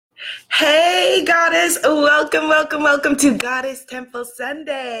Hey, Goddess. Welcome, welcome, welcome to Goddess Temple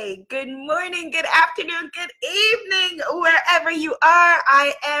Sunday. Good morning, good afternoon, good evening, wherever you are.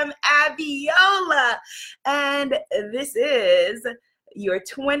 I am Abiola, and this is your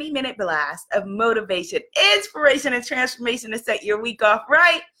 20-minute blast of motivation, inspiration, and transformation to set your week off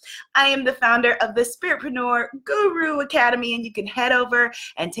right. I am the founder of the Spiritpreneur Guru Academy, and you can head over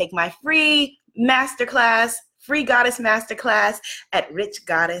and take my free goddess masterclass at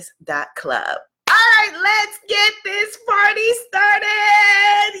richgoddess.club. All right, let's get this party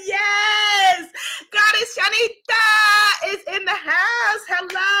started. Yes, Goddess Shanita is in the house.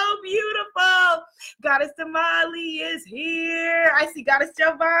 Hello, beautiful. Goddess Damali is here. I see Goddess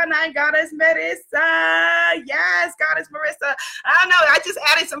Giovanna and Goddess Marissa. Yes, Goddess Marissa. I don't know, I just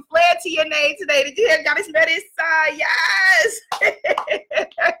added some flair to your name today. Did you hear Goddess Marissa? Yes.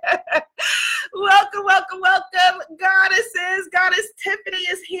 Welcome, welcome, welcome, goddesses. Goddess Tiffany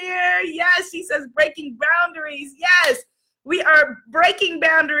is here. Yes, she says breaking boundaries. Yes, we are breaking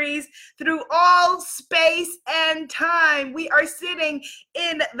boundaries through all space and time. We are sitting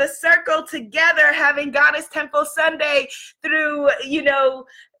in the circle together having Goddess Temple Sunday through,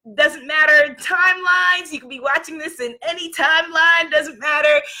 doesn't matter timelines. You can be watching this in any timeline. Doesn't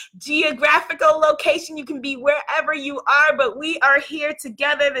matter geographical location. You can be wherever you are, but we are here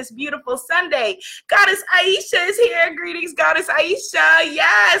together this beautiful Sunday. Goddess Aisha is here. Greetings, Goddess Aisha.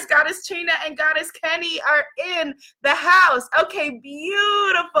 Yes, Goddess Trina and Goddess Kenny are in the house. Okay,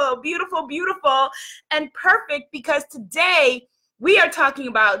 beautiful, beautiful, beautiful, and perfect, because today we are talking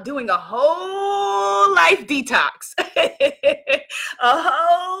about doing a whole life detox. A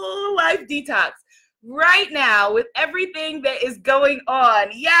whole life detox. Right now, with everything that is going on,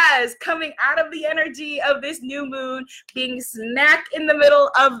 yes, coming out of the energy of this new moon, being smack in the middle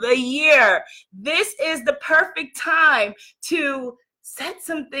of the year, this is the perfect time to set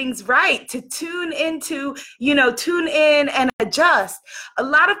some things right, to tune in and adjust. A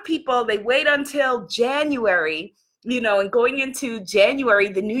lot of people, they wait until January, and going into January,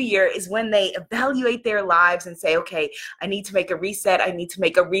 the new year, is when they evaluate their lives and say, okay, I need to make a reset. I need to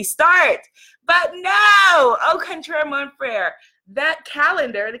make a restart. But no, au contraire, mon frère, that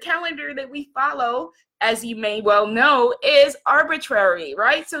calendar, the calendar that we follow, as you may well know, is arbitrary,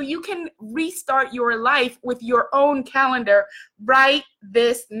 right? So you can restart your life with your own calendar right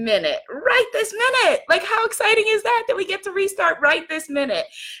this minute. Like, how exciting is that we get to restart right this minute?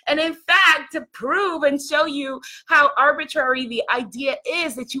 And in fact, to prove and show you how arbitrary the idea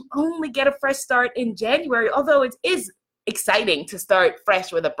is that you only get a fresh start in January, although it is exciting to start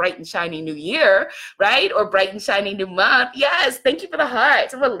fresh with a bright and shiny new year, right? Or bright and shiny new month. Yes, thank you for the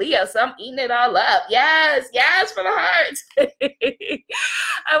hearts. I'm a Leo, so I'm eating it all up. Yes, for the hearts.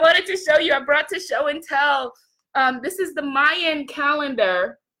 I wanted to show you, I brought to show and tell. This is the Mayan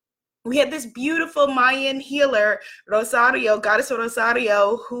calendar. We had this beautiful Mayan healer, Rosario, Goddess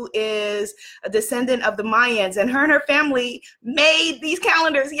Rosario, who is a descendant of the Mayans, and her family made these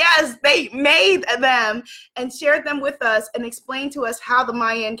calendars. Yes, they made them and shared them with us and explained to us how the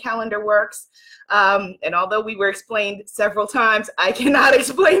Mayan calendar works. And although we were explained several times, I cannot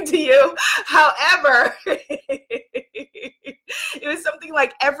explain to you. However, it was something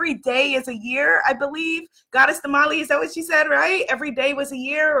like every day is a year, I believe. Goddess Damali, is that what she said, right? Every day was a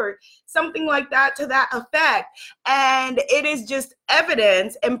year, or something like that, to that effect. And it is just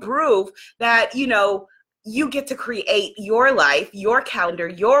evidence and proof that, you get to create your life, your calendar,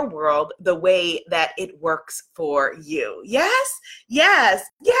 your world, the way that it works for you. Yes,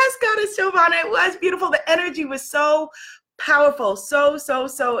 Goddess Giovanna, it was beautiful. The energy was so powerful,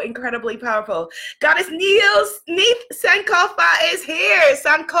 so incredibly powerful. Goddess Neith Sankofa is here.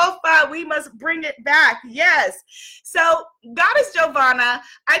 Sankofa, we must bring it back. Yes. So Goddess Giovanna,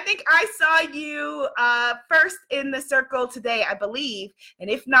 I think I saw you first in the circle today, I believe.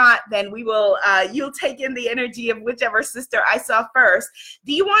 And if not, then we will, you'll take in the energy of whichever sister I saw first.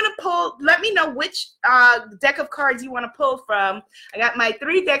 Do you want to pull, let me know which deck of cards you want to pull from. I got my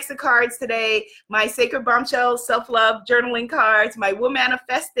 3 decks of cards today, my Sacred Bombshell Self-Love Journaling cards, my Woman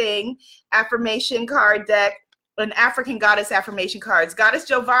Manifesting Affirmation card deck, an African Goddess affirmation cards. Goddess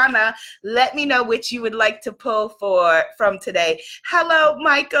Giovanna, let me know which you would like to pull from today. Hello,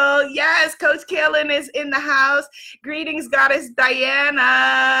 Michael. Yes, Coach Kaylin is in the house. Greetings, Goddess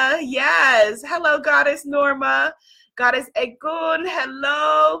Diana. Yes. Hello, Goddess Norma. Goddess Egun.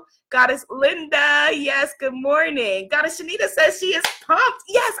 Hello. Goddess Linda. Yes, good morning. Goddess Shanita says she is pumped.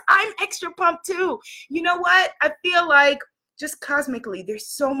 Yes, I'm extra pumped too. You know what? I feel like just cosmically, there's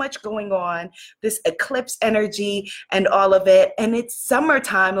so much going on, this eclipse energy and all of it. And it's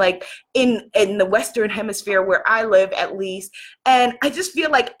summertime, like in the Western hemisphere where I live at least. And I just feel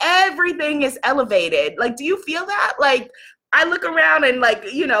like everything is elevated. Like, do you feel that? Like, I look around and like,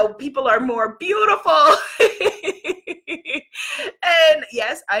 people are more beautiful. And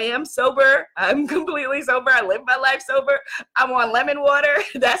yes, I am sober. I'm completely sober. I live my life sober. I'm on lemon water.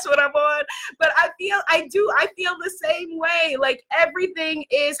 That's what I'm on. But I feel the same way. Like everything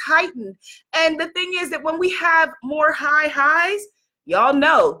is heightened. And the thing is that when we have more high highs, y'all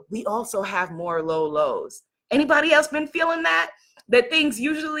know we also have more low lows. Anybody else been feeling that? That things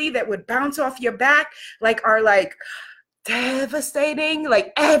usually that would bounce off your back are like devastating.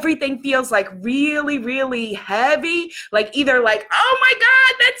 Like everything feels like really, really heavy. Like either like, oh my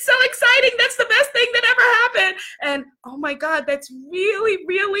God, that's so exciting. That's the best thing that ever happened. And oh my God, that's really,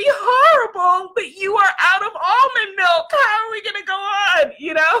 really horrible that you are out of almond milk. How are we going to go on?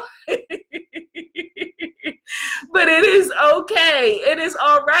 But it is okay. It is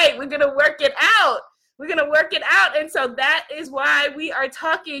all right. We're going to work it out. We're going to work it out. And so that is why we are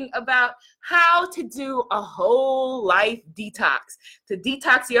talking about how to do a whole life detox, to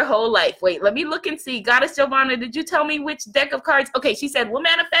detox your whole life. Wait, let me look and see. Goddess Giovanna, did you tell me which deck of cards? Okay, she said, well,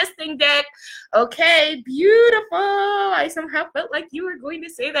 manifesting deck. Okay, beautiful. I somehow felt like you were going to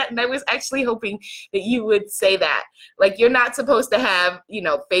say that. And I was actually hoping that you would say that. Like, you're not supposed to have,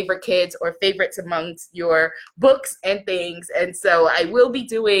 favorite kids or favorites amongst your books and things. And so I will be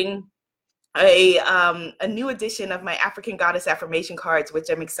doing a new edition of my African Goddess affirmation cards, which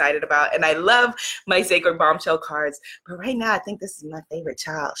I'm excited about. And I love my Sacred Bombshell cards. But right now, I think this is my favorite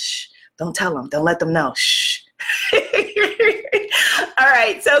child. Shh, don't tell them. Don't let them know. Shh. All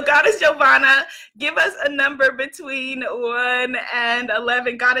right, so Goddess Giovanna, give us a number between 1 and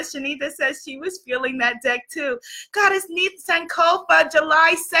 11. Goddess Shanita says she was feeling that deck too. Goddess Neith Sankofa,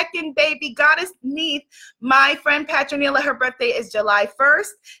 July 2nd, baby. Goddess Neith, my friend Patronilla, her birthday is July 1st.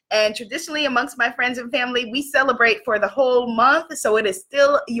 And traditionally amongst my friends and family, we celebrate for the whole month. So it is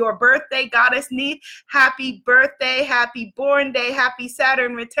still your birthday, Goddess Neith. Happy birthday, happy born day, happy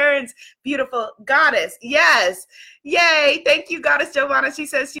Saturn returns. Beautiful goddess. Yes. Yay. Thank you, Goddess Giovanna. She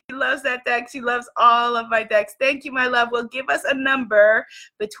says she loves that deck. She loves all of my decks. Thank you, my love. Well, give us a number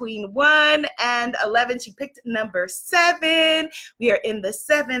between 1 and 11. She picked number 7. We are in the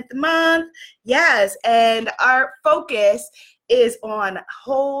 7th month. Yes. And our focus is on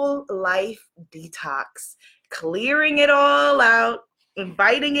whole life detox, clearing it all out,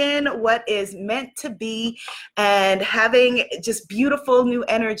 inviting in what is meant to be, and having just beautiful new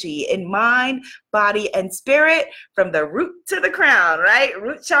energy in mind, body, and spirit from the root to the crown, right?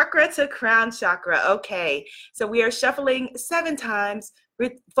 Root chakra to crown chakra. Okay, so we are shuffling 7 times.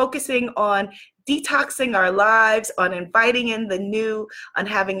 We're focusing on detoxing our lives, on inviting in the new, on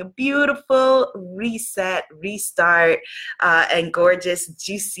having a beautiful reset, restart, and gorgeous,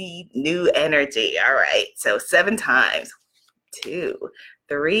 juicy new energy. All right, so 7 times. 2,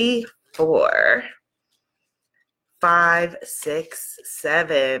 3, 4, 5, 6,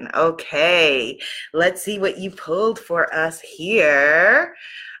 7. Okay, let's see what you pulled for us here.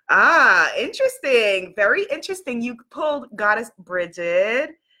 Interesting. Very interesting. You pulled Goddess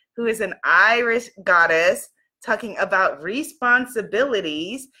Bridget, who is an Irish goddess, talking about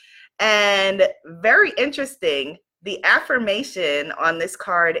responsibilities. And very interesting, the affirmation on this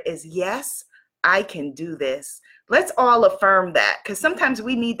card is, yes, I can do this. Let's all affirm that, because sometimes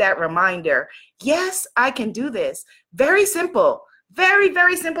we need that reminder. Yes, I can do this. Very simple. Very,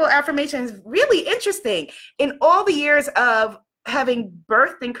 very simple affirmations. Really interesting. In all the years of having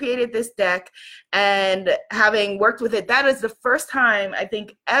birthed and created this deck and having worked with it, that is the first time, I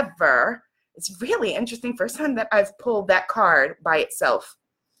think, ever. It's really interesting. First time that I've pulled that card by itself.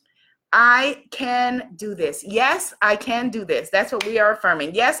 I can do this. Yes, I can do this. That's what we are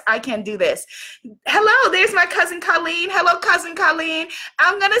affirming. Yes, I can do this. Hello, there's my cousin Colleen. Hello, cousin Colleen.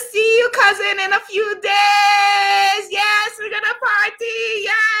 I'm going to see you, cousin, in a few days. Yes, we're going to party.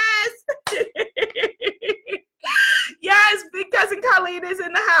 Yes. Yes, big cousin Colleen is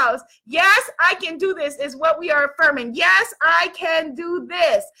in the house. Yes, I can do this is what we are affirming. Yes, I can do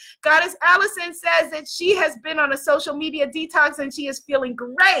this. Goddess Allison says that she has been on a social media detox and she is feeling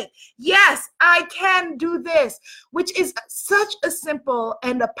great. Yes, I can do this, which is such a simple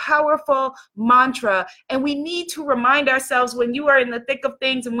and a powerful mantra. And we need to remind ourselves when you are in the thick of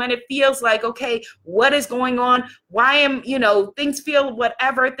things and when it feels like, okay, what is going on? Why am, things feel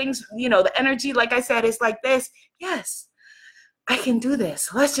whatever, things, the energy, like I said, is like this. Yes, I can do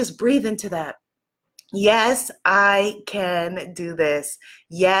this. Let's just breathe into that. Yes, I can do this.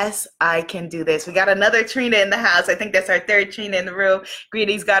 Yes, I can do this. We got another Trina in the house. I think that's our third Trina in the room.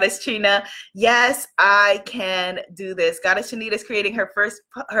 Greetings, Goddess Trina. Yes, I can do this. Goddess Shanita is creating her first,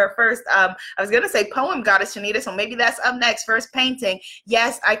 I was gonna say poem, Goddess Shanita, so maybe that's up next. First painting.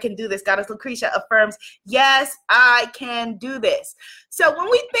 Yes, I can do this. Goddess Lucretia affirms, yes, I can do this. So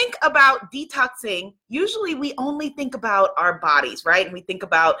when we think about detoxing, usually we only think about our bodies, right? And we think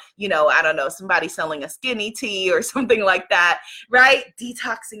about, I don't know, somebody selling a skinny tea or something like that, right?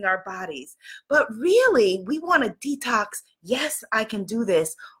 Detoxing our bodies. But really, we want to detox, yes, I can do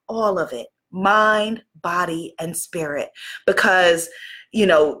this, all of it, mind, body, and spirit, because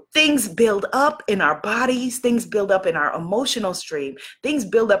things build up in our bodies, things build up in our emotional stream, things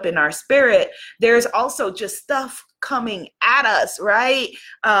build up in our spirit. There's also just stuff coming at us, right?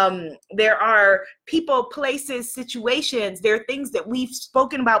 There are people, places, situations. There are things that we've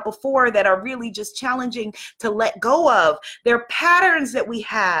spoken about before that are really just challenging to let go of. There are patterns that we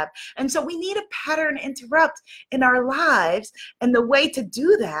have. And so we need a pattern interrupt in our lives. And the way to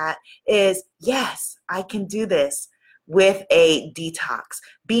do that is, yes, I can do this with a detox,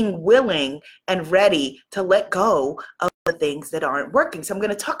 being willing and ready to let go of the things that aren't working. So I'm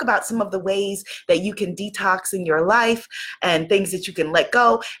going to talk about some of the ways that you can detox in your life and things that you can let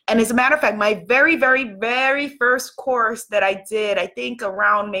go. And as a matter of fact, my very, very, very first course that I did, I think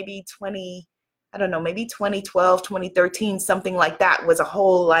around maybe 2012, 2013, something like that, was a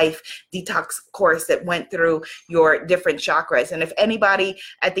whole life detox course that went through your different chakras. And if anybody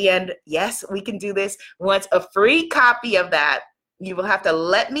at the end, yes, we can do this, wants a free copy of that, you will have to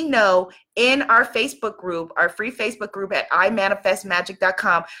let me know in our Facebook group, our free Facebook group at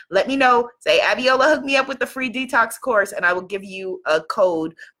imanifestmagic.com. Let me know, say, Abiola, hook me up with the free detox course, and I will give you a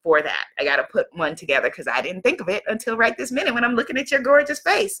code for that. I got to put one together because I didn't think of it until right this minute when I'm looking at your gorgeous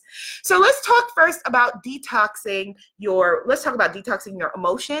face. So let's talk first about detoxing your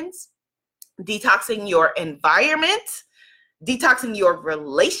emotions, detoxing your environment, detoxing your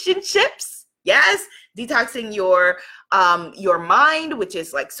relationships. Yes, detoxing your mind, which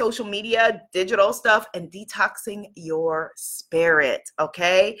is like social media, digital stuff, and detoxing your spirit.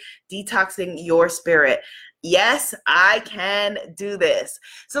 Okay, detoxing your spirit. Yes, I can do this.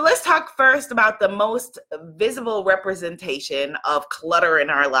 So let's talk first about the most visible representation of clutter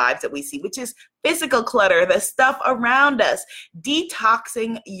in our lives that we see, which is physical clutter, the stuff around us,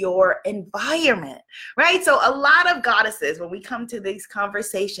 detoxing your environment, right? So a lot of goddesses, when we come to these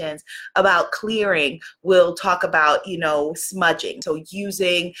conversations about clearing, will talk about, smudging. So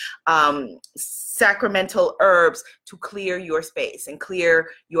using sacramental herbs to clear your space and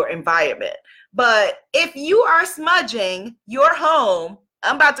clear your environment. But if you are smudging your home,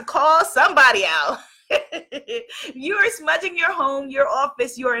 I'm about to call somebody out. You are smudging your home, your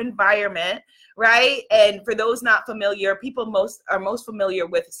office, your environment, right? And for those not familiar, people are most familiar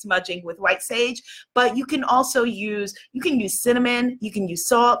with smudging with white sage, but you can also use cinnamon, you can use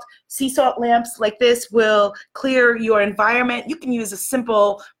salt. Sea salt lamps like this will clear your environment. You can use a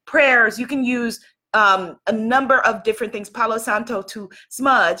simple prayers. You can use a number of different things, Palo Santo, to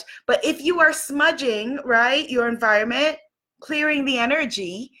smudge. But if you are smudging, right, your environment, clearing the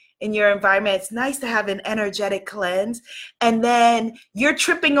energy in your environment, it's nice to have an energetic cleanse. And then you're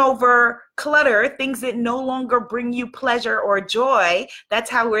tripping over clutter, things that no longer bring you pleasure or joy. That's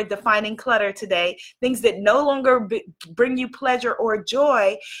how we're defining clutter today. Things that no longer bring you pleasure or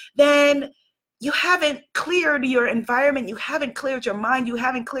joy. Then you haven't cleared your environment, you haven't cleared your mind, you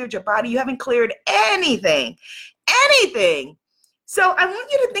haven't cleared your body, you haven't cleared anything. So I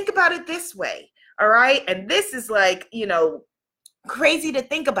want you to think about it this way, all right? And this is like, crazy to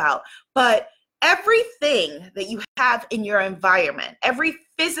think about, but everything that you have in your environment, every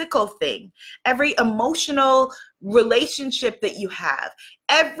physical thing, every emotional relationship that you have,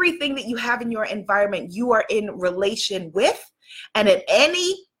 everything that you have in your environment, you are in relation with, and at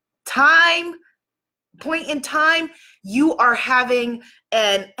any point in time, you are having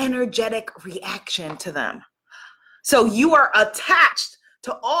an energetic reaction to them. So you are attached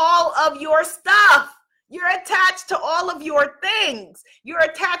to all of your stuff. You're attached to all of your things. You're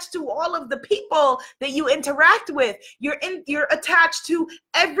attached to all of the people that you interact with. You're attached to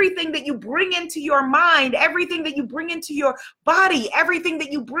everything that you bring into your mind, everything that you bring into your body, everything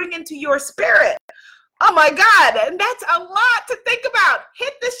that you bring into your spirit. Oh my God, and that's a lot to think about.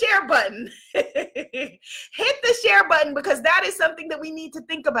 Hit the share button. Hit the share button, because that is something that we need to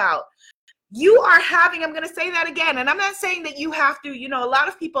think about. You are having, I'm going to say that again, and I'm not saying that you have to, a lot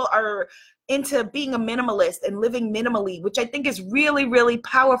of people are into being a minimalist and living minimally, which I think is really, really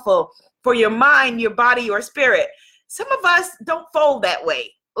powerful for your mind, your body, your spirit. Some of us don't fold that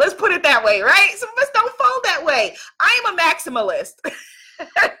way. Let's put it that way, right? Some of us don't fold that way. I am a maximalist.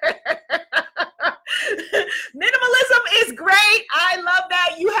 Minimalism is great. I love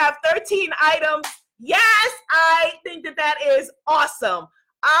that. You have 13 items. Yes, I think that that is awesome.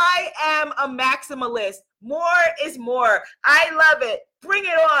 I am a maximalist. More is more. I love it. Bring it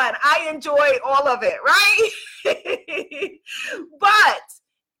on. I enjoy all of it, right? But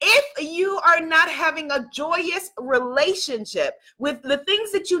if you are not having a joyous relationship with the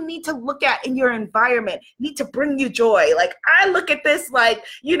things that you need to look at in your environment, need to bring you joy. Like I look at this, like,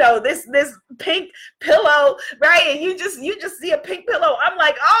 you know, this pink pillow, right? And you just see a pink pillow. I'm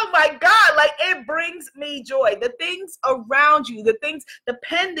like, oh my God, like it brings me joy. The things around you, the things, the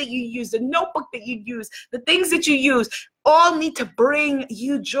pen that you use, the notebook that you use, the things that you use, all need to bring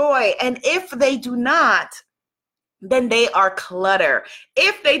you joy. And if they do not, then they are clutter.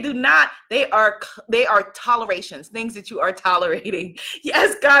 If they do not, they are tolerations, things that you are tolerating.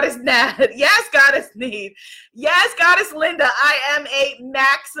 Yes, Goddess Nat. Yes, Goddess Need. Yes, Goddess Linda. I am a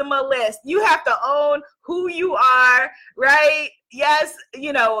maximalist. You have to own who you are, right? Yes,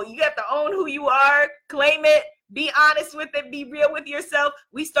 you know, you have to own who you are, claim it, be honest with it, be real with yourself.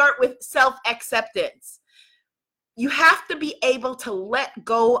 We start with self-acceptance. You have to be able to let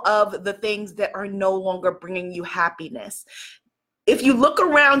go of the things that are no longer bringing you happiness. If you look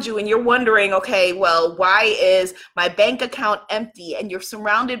around you and you're wondering, okay, well, why is my bank account empty? And you're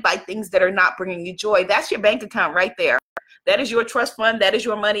surrounded by things that are not bringing you joy. That's your bank account right there. That is your trust fund. That is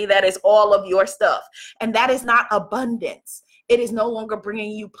your money. That is all of your stuff. And that is not abundance. It is no longer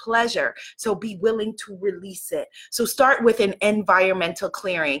bringing you pleasure. So be willing to release it. So start with an environmental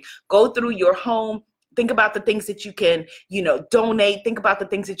clearing. Go through your home. Think about the things that you can, you know, donate. Think about the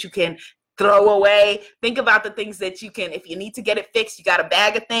things that you can throw away. Think about the things that you can, if you need to get it fixed, you got a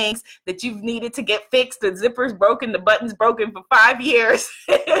bag of things that you've needed to get fixed. The zipper's broken, the button's broken for 5 years.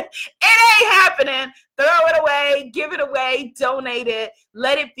 It ain't happening. Throw it away, give it away, donate it.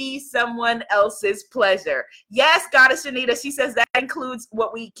 Let it be someone else's pleasure. Yes, Goddess Shanita, she says that includes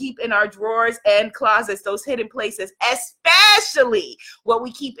what we keep in our drawers and closets, those hidden places, especially what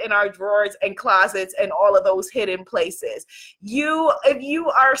we keep in our drawers and closets and all of those hidden places. If you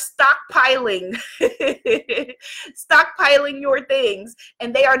are stockpiling, stockpiling your things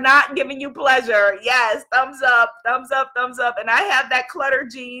and they are not giving you pleasure, yes, thumbs up, thumbs up, thumbs up. And I have that clutter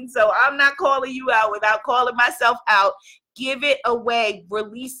gene, so I'm not calling you out without calling myself out. Give it away,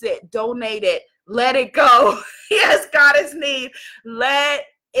 release it, donate it, let it go. Yes, Goddess Need, let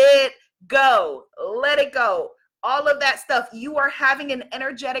it go, let it go. All of that stuff, you are having an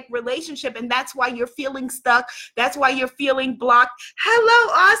energetic relationship, and that's why you're feeling stuck. That's why you're feeling blocked.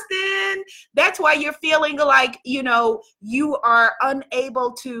 Hello, Austin. That's why you're feeling like, you know, you are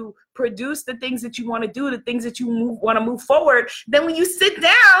unable to produce the things that you want to do, the things that you want to move forward. Then when you sit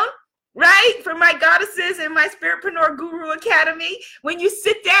down, right, for my goddesses in my Spiritpreneur Guru Academy, when you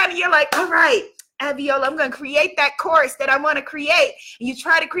sit down and you're like, all right, Abiola, I'm going to create that course that I want to create. And you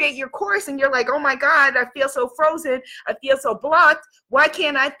try to create your course and you're like, oh my God, I feel so frozen. I feel so blocked. Why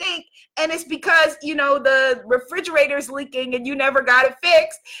can't I think? And it's because, you know, the refrigerator's leaking and you never got it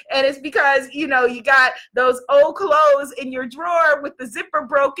fixed. And it's because, you know, you got those old clothes in your drawer with the zipper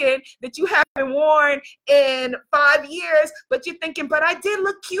broken that you haven't worn in 5 years. But you're thinking, but I did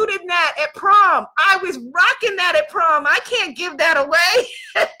look cute in that at prom. I was rocking that at prom. I can't give that away.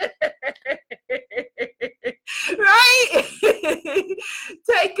 Right?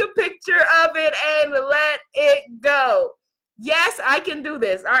 Take a picture of it and let it go. Yes, I can do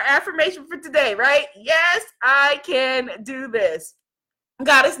this. Our affirmation for today, right? Yes, I can do this.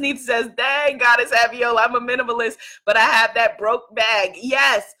 Goddess Needs says, dang, Goddess Abiola, I'm a minimalist, but I have that broke bag.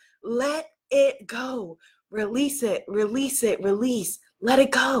 Yes, let it go. Release it, release it, release. Let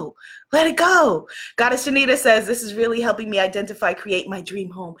it go. Let it go. Goddess Shanita says, this is really helping me identify, create my dream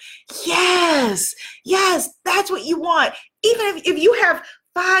home. Yes, yes, that's what you want. Even if you have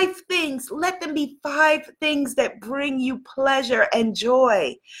 5 things, let them be 5 things that bring you pleasure and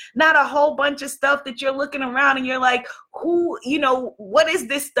joy. Not a whole bunch of stuff that you're looking around and you're like, who, you know, what is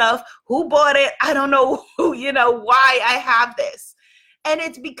this stuff? Who bought it? I don't know who, you know, why I have this. And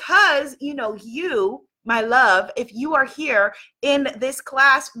it's because, you know, you, my love, if you are here in this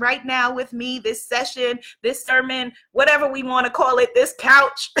class right now with me, this session, this sermon, whatever we want to call it, this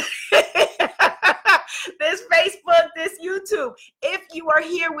couch, this Facebook, this YouTube, if you are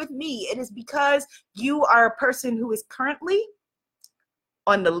here with me, it is because you are a person who is currently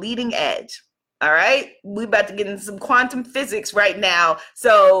on the leading edge. All right, we about to get into some quantum physics right now.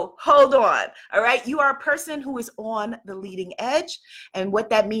 So hold on. All right, you are a person who is on the leading edge. And what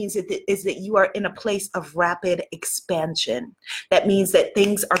that means is that you are in a place of rapid expansion. That means that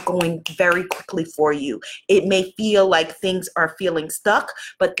things are going very quickly for you. It may feel like things are feeling stuck,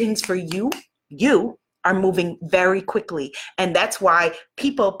 but things for you are moving very quickly. And that's why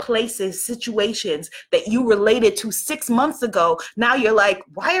people, places, situations that you related to 6 months ago, now you're like,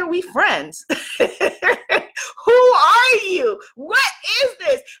 why are we friends? Who are you? What is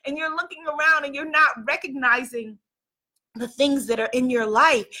this? And you're looking around and you're not recognizing the things that are in your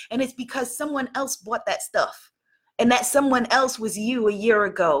life. And it's because someone else bought that stuff. And that someone else was you a year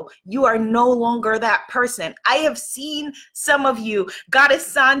ago. You are no longer that person. I have seen some of you, Goddess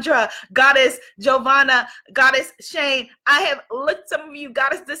Sandra, Goddess Giovanna, Goddess Shane. I have looked some of you,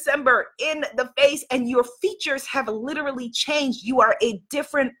 Goddess December, in the face, and your features have literally changed. You are a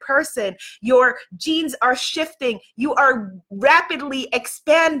different person. Your genes are shifting. You are rapidly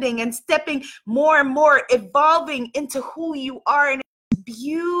expanding and stepping more and more, evolving into who you are. And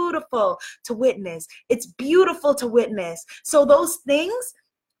beautiful to witness. It's beautiful to witness. So those things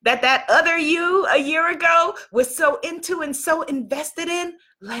that other you a year ago was so into and so invested in,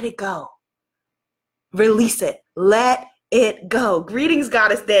 let it go. Release it. Let it go. Greetings,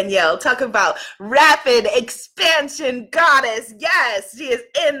 Goddess Danielle. Talk about rapid expansion goddess. Yes, she is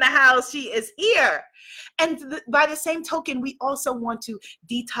in the house. She is here. And by the same token, we also want to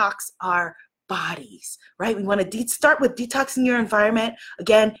detox our bodies, right? We want to start with detoxing your environment.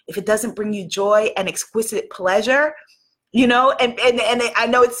 Again, if it doesn't bring you joy and exquisite pleasure, you know, and I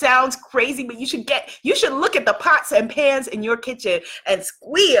know it sounds crazy, but you should look at the pots and pans in your kitchen and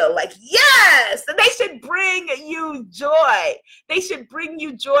squeal like, yes, and they should bring you joy. They should bring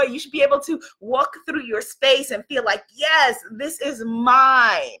you joy. You should be able to walk through your space and feel like, yes, this is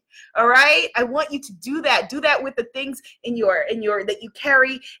mine. All right. I want you to do that. Do that with the things in your that you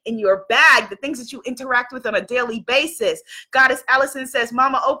carry in your bag, the things that you interact with on a daily basis. Goddess Allison says,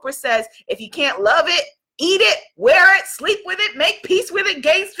 Mama Oprah says, if you can't love it, eat it, wear it, sleep with it, make peace with it,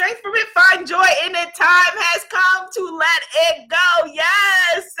 gain strength from it, find joy in it. Time has come to let it go.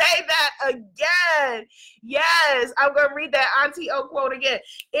 Yes, say that again. Yes, I'm going to read that Auntie O quote again.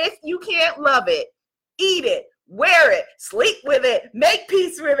 If you can't love it, eat it, wear it, sleep with it, make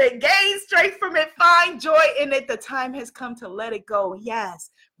peace with it, gain strength from it, find joy in it. The time has come to let it go.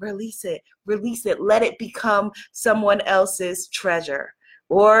 Yes, release it, let it become someone else's treasure,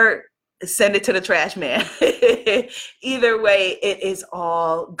 or send it to the trash man. Either way, it is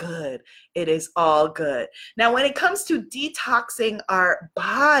all good. It is all good. Now, when it comes to detoxing our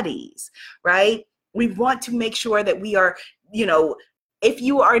bodies, right, we want to make sure that we are, you know, if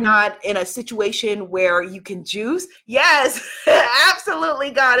you are not in a situation where you can juice, yes,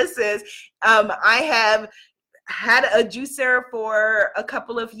 absolutely, goddesses. I have had a juicer for a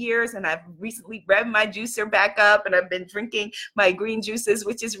couple of years, and I've recently revved my juicer back up, and I've been drinking my green juices,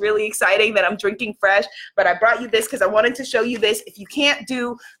 which is really exciting that I'm drinking fresh. But I brought you this because I wanted to show you this. If you can't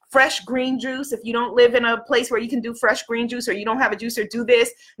do fresh green juice, if you don't live in a place where you can do fresh green juice, or you don't have a juicer, do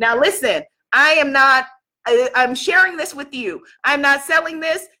this. Now listen, I'm sharing this with you. I'm not selling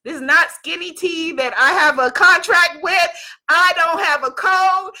this. This is not skinny tea that I have a contract with. I don't have a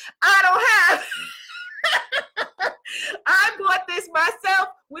code. I don't have I bought this myself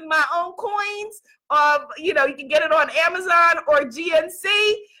with my own coins. You can get it on Amazon or GNC.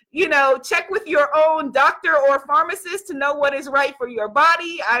 Check with your own doctor or pharmacist to know what is right for your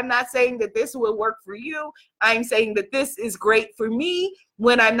body. I'm not saying that this will work for you. I'm saying that this is great for me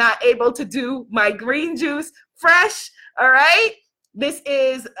when I'm not able to do my green juice fresh. All right. This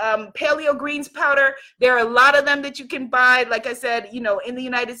is paleo greens powder. There are a lot of them that you can buy. Like I said, in the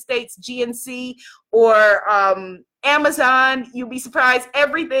United States, GNC or Amazon. You'll be surprised.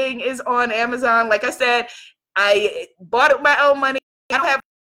 Everything is on Amazon. Like I said, I bought it with my own money. I don't have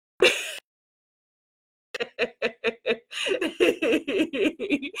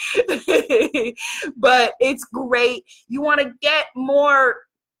but it's great. You want to get more.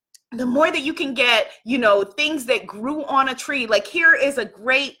 The more that you can get, things that grew on a tree. Like here is a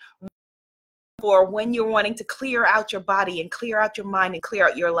great for when you're wanting to clear out your body and clear out your mind and clear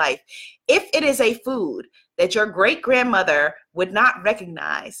out your life. If it is a food that your great grandmother would not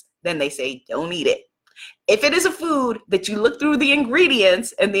recognize, then they say, don't eat it. If it is a food that you look through the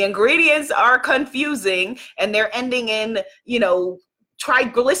ingredients and the ingredients are confusing and they're ending in,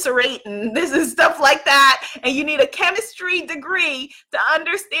 triglycerate and this is stuff like that, and you need a chemistry degree to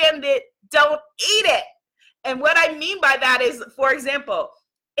understand it, don't eat it. And what I mean by that is, for example,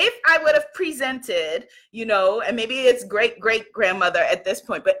 if I would have presented, and maybe it's great great grandmother at this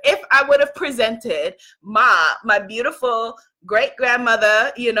point, but if I would have presented my beautiful great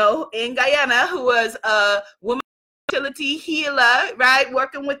grandmother, in Guyana, who was a woman fertility healer, right,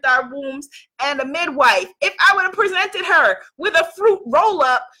 working with our wombs, and a midwife, if I would have presented her with a fruit roll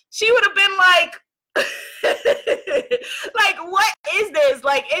up, she would have been like, like, what is this?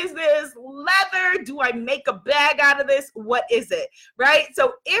 Like, is this leather? Do I make a bag out of this? What is it? Right?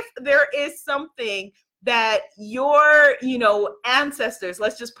 So if there is something that your, ancestors,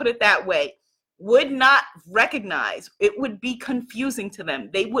 let's just put it that way, would not recognize, it would be confusing to them,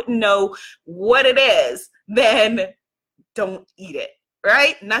 they wouldn't know what it is, then don't eat it.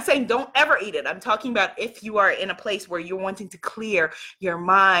 Right? I'm not saying don't ever eat it. I'm talking about if you are in a place where you're wanting to clear your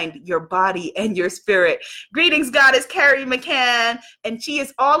mind, your body, and your spirit. Greetings, Goddess Carrie McCann. And she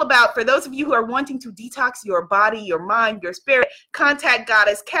is all about, for those of you who are wanting to detox your body, your mind, your spirit, contact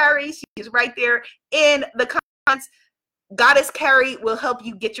Goddess Carrie. She is right there in the comments. Goddess Carrie will help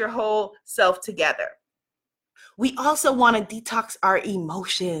you get your whole self together. We also want to detox our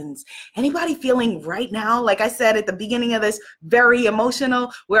emotions. Anybody feeling right now, like I said at the beginning of this, very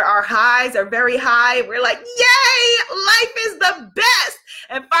emotional, where our highs are very high? We're like, yay, life is the best.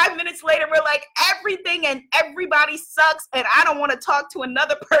 And 5 minutes later, we're like, everything and everybody sucks, and I don't want to talk to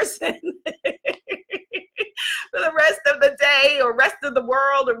another person for the rest of the day or rest of the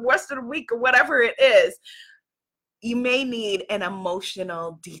world or rest of the week or whatever it is. You may need an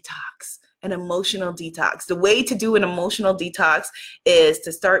emotional detox. An emotional detox. The way to do an emotional detox is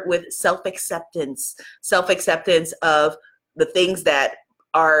to start with self-acceptance of the things that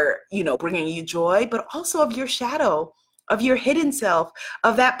are, bringing you joy, but also of your shadow, of your hidden self,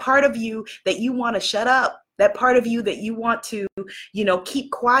 of that part of you that you want to shut up, that part of you that you want to, keep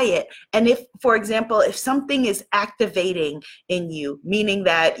quiet. And if, for example, if something is activating in you, meaning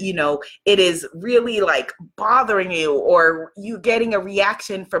that, it is really like bothering you, or you getting a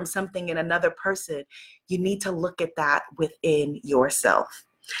reaction from something in another person, you need to look at that within yourself.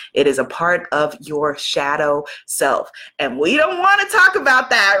 It is a part of your shadow self. And we don't want to talk about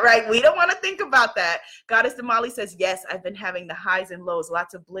that, right? We don't want to think about that. Goddess Damali says, yes, I've been having the highs and lows,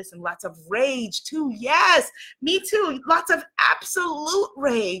 lots of bliss and lots of rage too. Yes, me too. Lots of absolute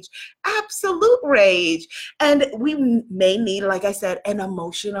rage. And we may need, like I said, an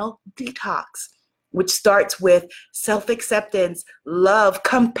emotional detox, which starts with self-acceptance, love,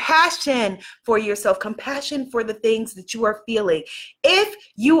 compassion for yourself, compassion for the things that you are feeling. If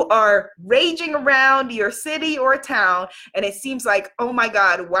you are raging around your city or town and it seems like, oh my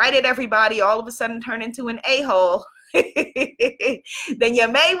God, why did everybody all of a sudden turn into an a-hole? Then you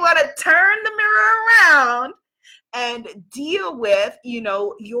may want to turn the mirror around and deal with,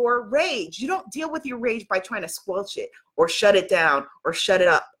 your rage. You don't deal with your rage by trying to squelch it or shut it down or shut it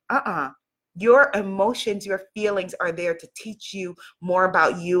up. Your emotions, your feelings are there to teach you more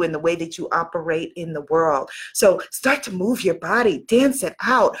about you and the way that you operate in the world. So start to move your body, dance it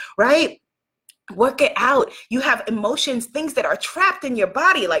out, right? Work it out. You have emotions, things that are trapped in your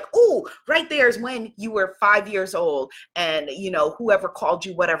body. Like, oh, right there is when you were 5 years old and, whoever called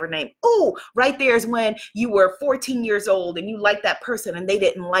you whatever name. Oh, right there is when you were 14 years old and you liked that person and they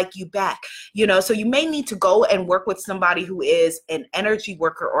didn't like you back. So you may need to go and work with somebody who is an energy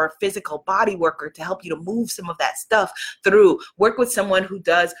worker or a physical body worker to help you to move some of that stuff through. Work with someone who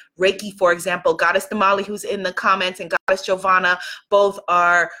does Reiki, for example. Goddess Damali, who's in the comments, and Goddess Giovanna, both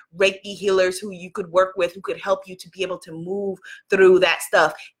are Reiki healers who you could work with, who could help you to be able to move through that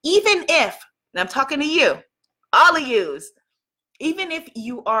stuff. Even if, and I'm talking to you, all of yous, even if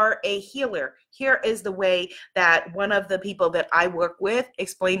you are a healer, here is the way that one of the people that I work with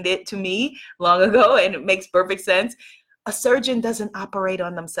explained it to me long ago, and it makes perfect sense. A surgeon doesn't operate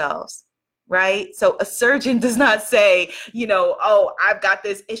on themselves. Right? So a surgeon does not say, oh, I've got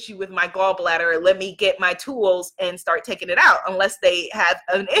this issue with my gallbladder, let me get my tools and start taking it out, unless they have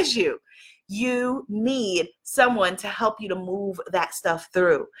an issue. You need someone to help you to move that stuff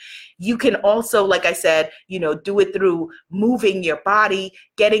through. You can also, like I said, do it through moving your body,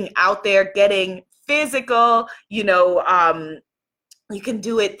 getting out there, getting physical, you can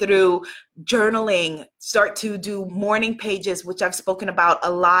do it through journaling. Start to do morning pages, which I've spoken about a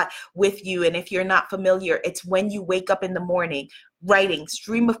lot with you. And if you're not familiar, it's when you wake up in the morning, writing,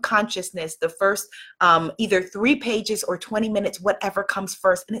 stream of consciousness, the first either 3 pages or 20 minutes, whatever comes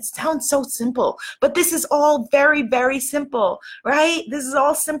first. And it sounds so simple, but this is all very, very simple, right? This is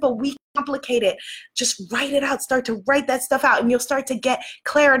all simple. We complicate it. Just write it out. Start to write that stuff out and you'll start to get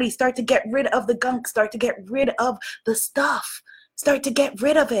clarity, start to get rid of the gunk, start to get rid of the stuff. Start to get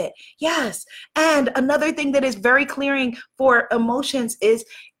rid of it. Yes. And another thing that is very clearing for emotions is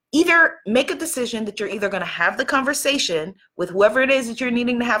either make a decision that you're either going to have the conversation with whoever it is that you're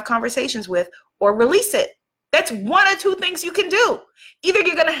needing to have conversations with, or release it. That's one of two things you can do. Either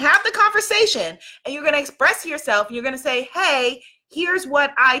you're going to have the conversation and you're going to express yourself. You're going to say, hey, here's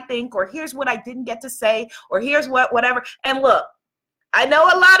what I think, or here's what I didn't get to say, or here's whatever. And look, I know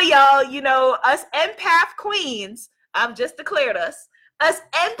a lot of y'all, us empath queens, I've just declared us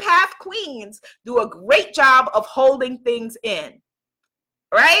empath queens do a great job of holding things in.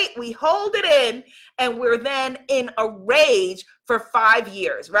 Right? We hold it in and we're then in a rage for 5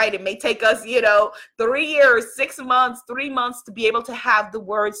 years, right? It may take us, 3 years, 6 months, 3 months to be able to have the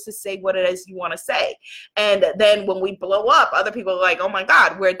words to say what it is you want to say. And then when we blow up, other people are like, oh my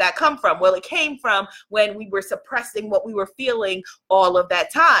God, where'd that come from? Well, it came from when we were suppressing what we were feeling all of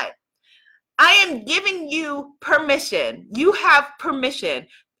that time. I am giving you permission. You have permission.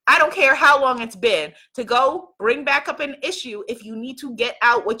 I don't care how long it's been, to go bring back up an issue if you need to get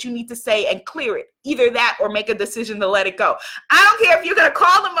out what you need to say and clear it. Either that or make a decision to let it go. I don't care if you're going to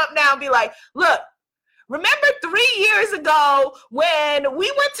call them up now and be like, look, remember 3 years ago when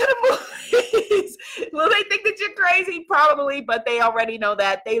we went to the movies? Will they think that you're crazy? Probably, but they already know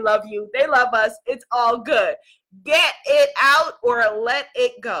that. They love you. They love us. It's all good. Get it out or let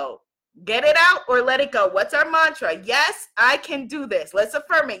it go. Get it out or let it go. What's our mantra? Yes, I can do this. Let's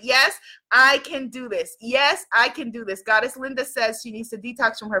affirm it. Yes, I can do this. Yes, I can do this. Goddess Linda says she needs to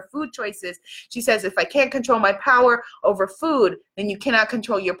detox from her food choices. She says, if I can't control my power over food, then you cannot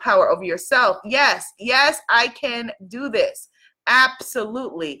control your power over yourself. Yes, I can do this.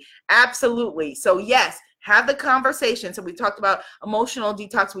 Absolutely. Absolutely. So yes, have the conversation. So we talked about emotional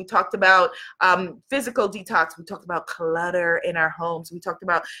detox. We talked about physical detox. We talked about clutter in our homes. We talked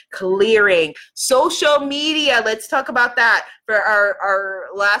about clearing. Social media. Let's talk about that for our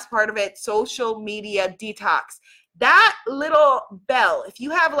last part of it. Social media detox. That little bell, if you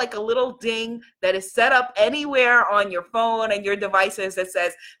have like a little ding that is set up anywhere on your phone and your devices that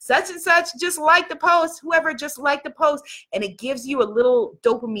says such and such just like the post, whoever just liked the post, and it gives you a little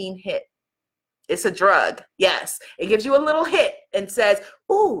dopamine hit. It's a drug. Yes. It gives you a little hit and says,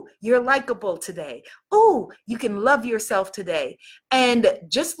 ooh, you're likable today. Ooh, you can love yourself today. And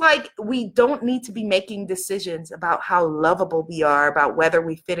just like we don't need to be making decisions about how lovable we are, about whether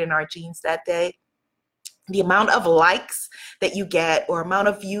we fit in our jeans that day, the amount of likes that you get, or amount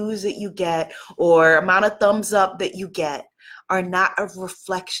of views that you get, or amount of thumbs up that you get are not a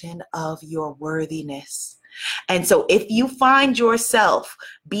reflection of your worthiness. And so if you find yourself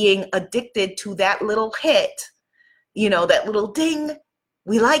being addicted to that little hit, that little ding,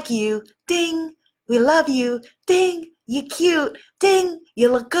 we like you, ding, we love you, ding, you cute, ding, you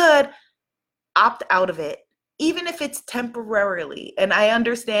look good, opt out of it. Even if it's temporarily. And I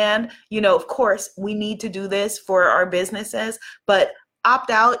understand, of course, we need to do this for our businesses, but opt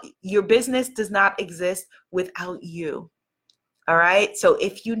out. Your business does not exist without you. All right. So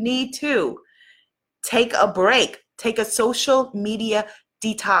if you need to, take a break, take a social media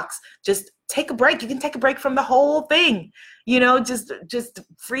detox, just take a break. You can take a break from the whole thing, just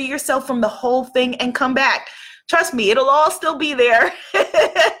free yourself from the whole thing and come back. Trust me, it'll all still be there.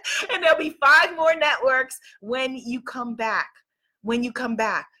 And there'll be 5 more networks when you come back.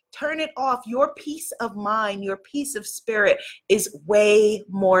 Turn it off. Your peace of mind, your peace of spirit is way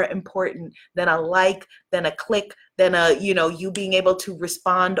more important than a like, than a click, than you being able to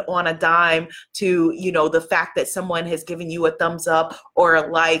respond on a dime to, the fact that someone has given you a thumbs up or a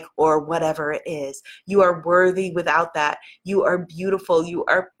like or whatever it is. You are worthy without that. You are beautiful. You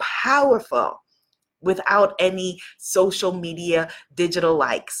are powerful without any social media digital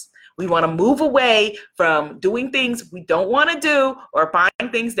likes. We want to move away from doing things we don't want to do or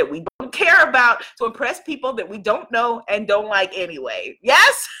buying things that we don't care about to impress people that we don't know and don't like anyway.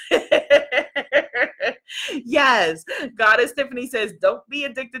 Yes? Yes. Goddess Tiffany says, don't be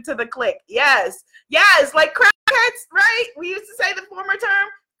addicted to the click. Yes. Yes. Like crackheads, right? We used to say the former term,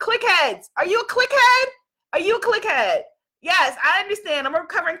 clickheads. Are you a clickhead? Are you a clickhead? Yes, I understand. I'm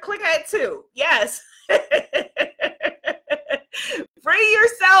recovering clickhead too. Yes. Free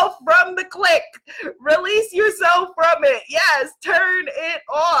yourself from the click. Release yourself from it. Yes, turn it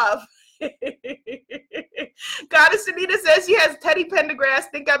off. Goddess Shanita says she has Teddy Pendergrass.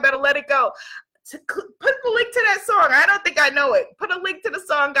 Think I better let it go. Put the link to that song. I don't think I know it. Put a link to the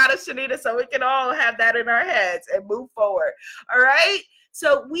song, Goddess Shanita, so we can all have that in our heads and move forward. All right?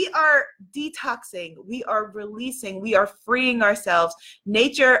 So we are detoxing, we are releasing, we are freeing ourselves.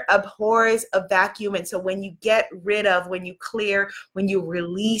 Nature abhors a vacuum. And so when you get rid of, when you clear, when you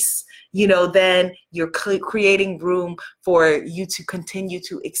release, then you're creating room for you to continue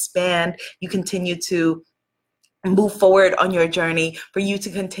to expand. You continue to move forward on your journey, for you to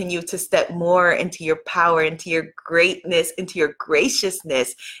continue to step more into your power, into your greatness, into your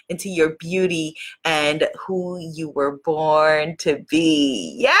graciousness, into your beauty, and who you were born to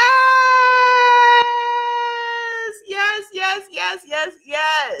be. Yes! Yes, yes, yes, yes,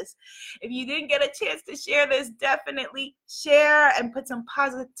 yes. If you didn't get a chance to share this, definitely share and put some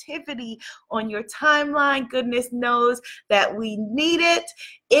positivity on your timeline. Goodness knows that we need it.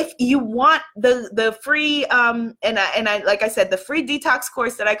 If you want the free and I like I said, the free detox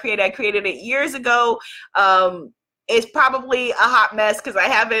course that I created it years ago. It's probably a hot mess because I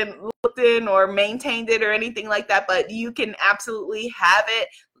haven't looked in or maintained it or anything like that, but you can absolutely have it.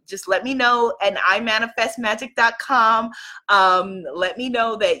 Just let me know at imanifestmagic.com. Let me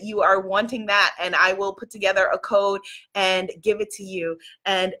know that you are wanting that, and I will put together a code and give it to you.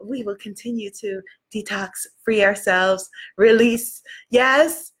 And we will continue to detox, free ourselves, release.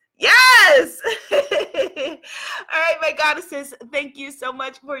 Yes. Yes. All right, my goddesses, thank you so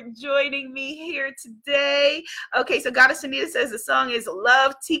much for joining me here today. Okay, so Goddess Anita says the song is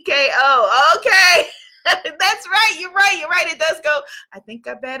Love TKO. Okay. That's right. You're right. You're right. It does go, I think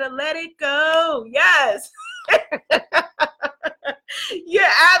I better let it go. Yes. You're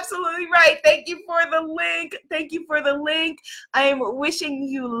absolutely right. Thank you for the link. Thank you for the link. I am wishing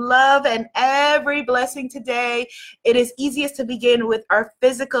you love and every blessing today. It is easiest to begin with our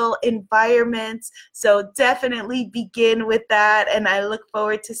physical environments. So definitely begin with that. And I look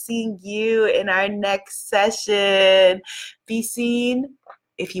forward to seeing you in our next session. Be seen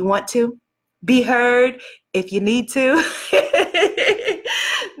if you want to. Be heard if you need to.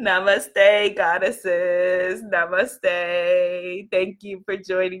 Namaste, goddesses. Namaste. Thank you for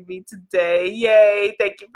joining me today. Yay. Thank you.